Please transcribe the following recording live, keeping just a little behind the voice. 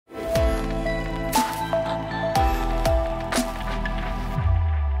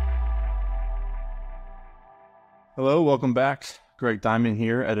Hello, welcome back. Greg Diamond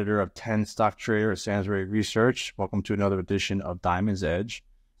here, editor of 10 Stock Trader at Stansberry Research. Welcome to another edition of Diamond's Edge.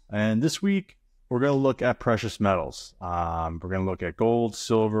 And this week, we're going to look at precious metals. We're going to look at gold,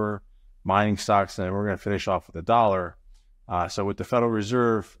 silver, mining stocks, and we're going to finish off with the dollar. So with the Federal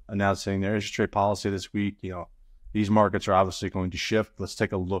Reserve announcing their interest rate policy this week, these markets are obviously going to shift. Let's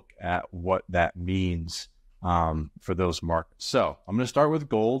take a look at what that means for those markets. So I'm going to start with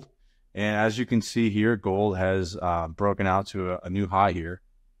gold. And as you can see here, gold has broken out to a new high here.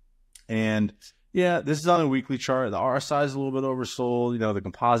 And yeah, this is on a weekly chart. The RSI is a little bit oversold. The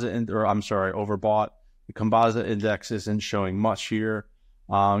composite, overbought. The composite index isn't showing much here.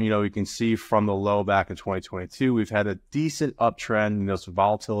 You can see from the low back in 2022, we've had a decent uptrend, some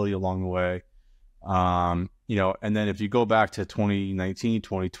volatility along the way. And then if you go back to 2019,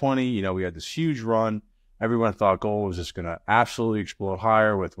 2020, we had this huge run. Everyone thought gold was just going to absolutely explode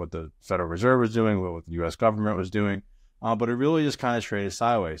higher with what the Federal Reserve was doing, what the U.S. government was doing. But it really just kind of traded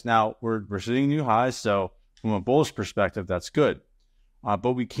sideways. Now, we're seeing new highs, so from a bullish perspective, that's good.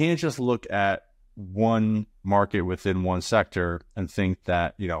 But we can't just look at one market within one sector and think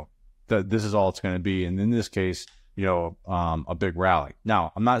that, that this is all it's going to be. And in this case, a big rally.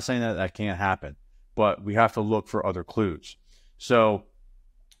 Now, I'm not saying that that can't happen, but we have to look for other clues. So,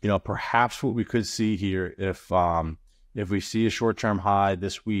 perhaps what we could see here if we see a short-term high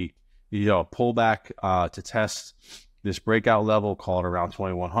this week, pull back to test this breakout level, call it around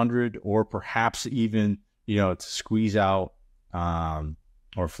 2100, or perhaps even, to squeeze out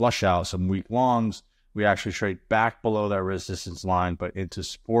or flush out some weak longs, we actually trade back below that resistance line, but into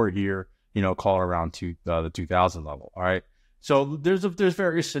support here, call it around the 2000 level. All right. So there's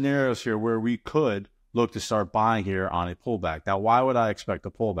various scenarios here where we could look to start buying here on a pullback. Now, why would I expect a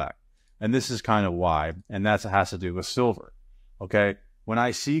pullback? And this is kind of why, and that has to do with silver. Okay, when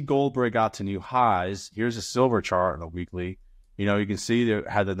I see gold break out to new highs, here's a silver chart on a weekly. You can see there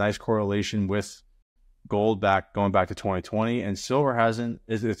had a nice correlation with gold going back to 2020, and silver hasn't.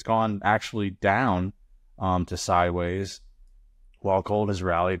 It's gone actually down to sideways, while gold has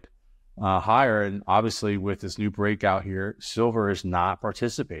rallied higher. And obviously, with this new breakout here, silver is not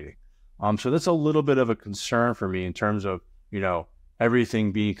participating. So that's a little bit of a concern for me in terms of,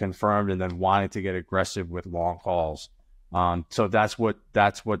 everything being confirmed and then wanting to get aggressive with long calls. So that's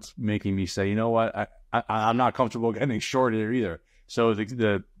what's making me say, I'm not comfortable getting short here either. So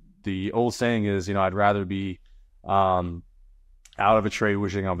the old saying is, I'd rather be out of a trade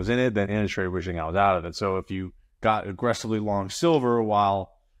wishing I was in it than in a trade wishing I was out of it. So if you got aggressively long silver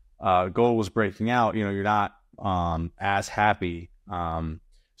while gold was breaking out, you're not as happy.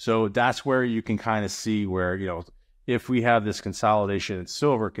 So that's where you can kind of see where, if we have this consolidation in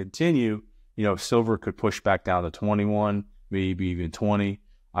silver continue, silver could push back down to 21, maybe even 20.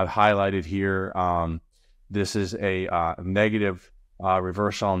 I've highlighted here, this is a negative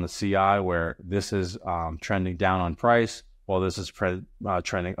reversal on the CI where this is trending down on price while this is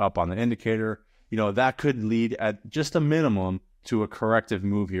trending up on the indicator. That could lead at just a minimum to a corrective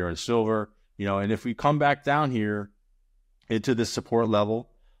move here in silver. And if we come back down here into this support level,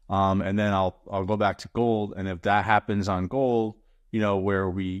 and then I'll go back to gold. And if that happens on gold, where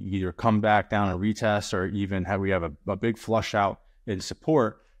we either come back down and retest or even we have a big flush out in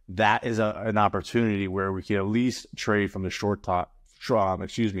support, that is an opportunity where we can at least trade from the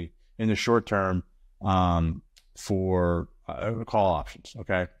in the short term for call options.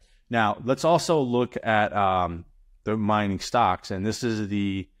 Okay. Now let's also look at the mining stocks, and this is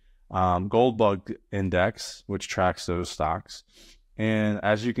the Gold Bug Index, which tracks those stocks. And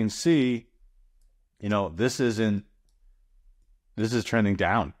as you can see, this is trending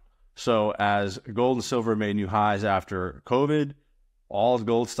down. So as gold and silver made new highs after COVID, all of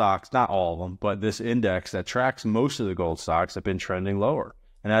gold stocks, not all of them, but this index that tracks most of the gold stocks have been trending lower.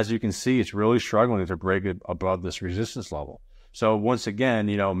 And as you can see, it's really struggling to break it above this resistance level. So once again,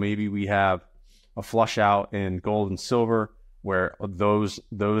 maybe we have a flush out in gold and silver where those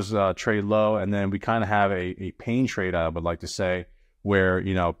trade low, and then we kind of have a pain trade, I would like to say, where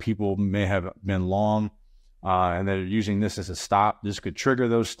people may have been long and they're using this as a stop. This could trigger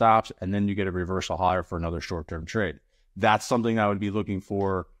those stops, and then you get a reversal higher for another short-term trade. That's something I would be looking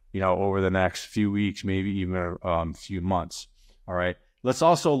for, over the next few weeks, maybe even a few months. All right. Let's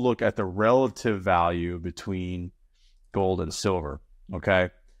also look at the relative value between gold and silver. Okay.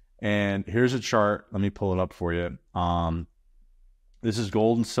 And here's a chart. Let me pull it up for you. This is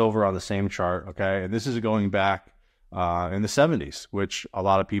gold and silver on the same chart. Okay. And this is going back in the 70s, which a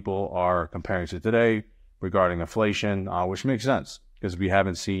lot of people are comparing to today regarding inflation, which makes sense because we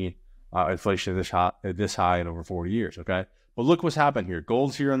haven't seen inflation this high in over 40 years. Okay. But look what's happened here.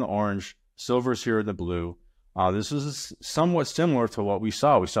 Gold's here in the orange, silver's here in the blue. This is somewhat similar to what we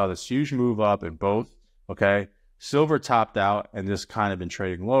saw. We saw this huge move up in both, okay? Silver topped out and just kind of been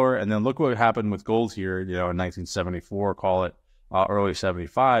trading lower. And then look what happened with gold here, in 1974, call it early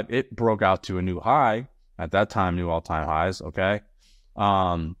 75. It broke out to a new high at that time, new all-time highs, okay?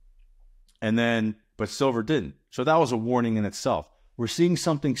 And then, but silver didn't. So that was a warning in itself. We're seeing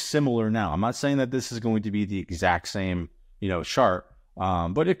something similar now. I'm not saying that this is going to be the exact same, chart,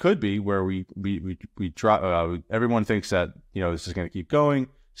 but it could be where we drop. Everyone thinks that this is going to keep going.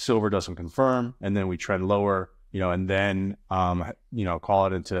 Silver doesn't confirm, and then we trend lower, and then call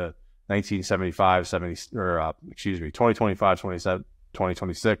it into 1975, 70, or 2025, 27,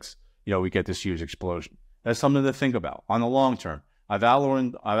 2026. We get this huge explosion. That's something to think about on the long term. I've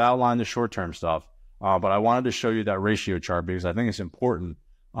outlined the short term stuff. But I wanted to show you that ratio chart because I think it's important,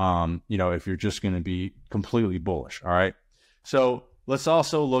 if you're just going to be completely bullish, all right? So let's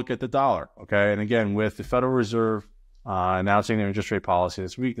also look at the dollar, okay? And again, with the Federal Reserve announcing their interest rate policy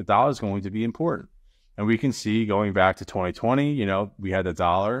this week, the dollar is going to be important. And we can see going back to 2020, we had the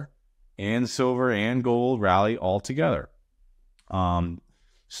dollar and silver and gold rally all together.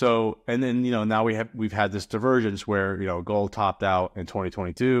 So, and then, now we've had this divergence where, gold topped out in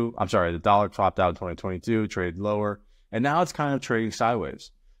 2022. I'm sorry, the dollar topped out in 2022, traded lower, and now it's kind of trading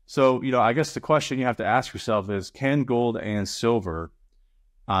sideways. So, I guess the question you have to ask yourself is, can gold and silver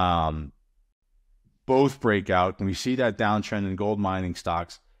both break out? And we see that downtrend in gold mining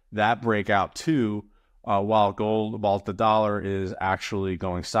stocks, that breakout too, while the dollar is actually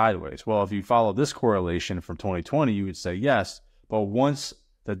going sideways. Well, if you follow this correlation from 2020, you would say yes, but once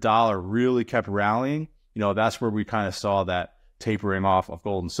the dollar really kept rallying, that's where we kind of saw that tapering off of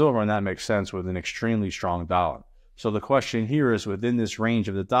gold and silver, and that makes sense with an extremely strong dollar. So the question here is, within this range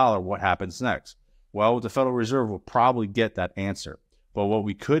of the dollar, what happens next? Well, the Federal Reserve will probably get that answer. But what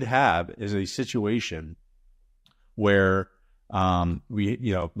we could have is a situation where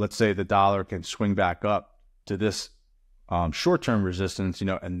let's say the dollar can swing back up to this short-term resistance,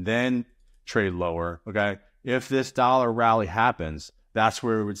 and then trade lower, okay? If this dollar rally happens, that's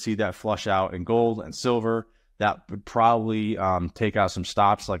where we would see that flush out in gold and silver. That would probably take out some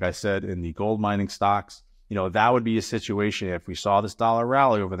stops, like I said, in the gold mining stocks. That would be a situation if we saw this dollar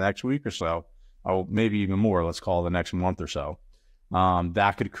rally over the next week or so, or maybe even more, let's call it the next month or so.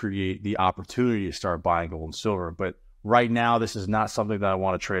 That could create the opportunity to start buying gold and silver. But right now, this is not something that I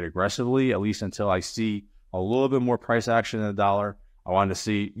want to trade aggressively, at least until I see a little bit more price action in the dollar. I want to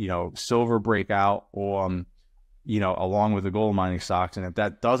see, silver break out or along with the gold mining stocks. And if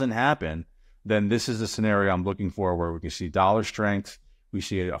that doesn't happen, then this is the scenario I'm looking for, where we can see dollar strength. We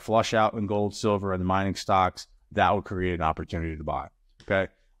see a flush out in gold, silver, and the mining stocks. That will create an opportunity to buy.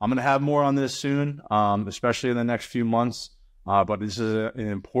 Okay. I'm going to have more on this soon, especially in the next few months. But this is an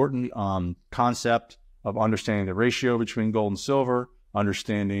important concept of understanding the ratio between gold and silver,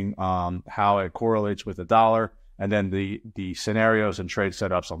 understanding how it correlates with the dollar, and then the scenarios and trade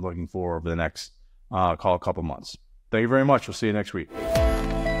setups I'm looking for over the next call a couple months. Thank you very much. We'll see you next week.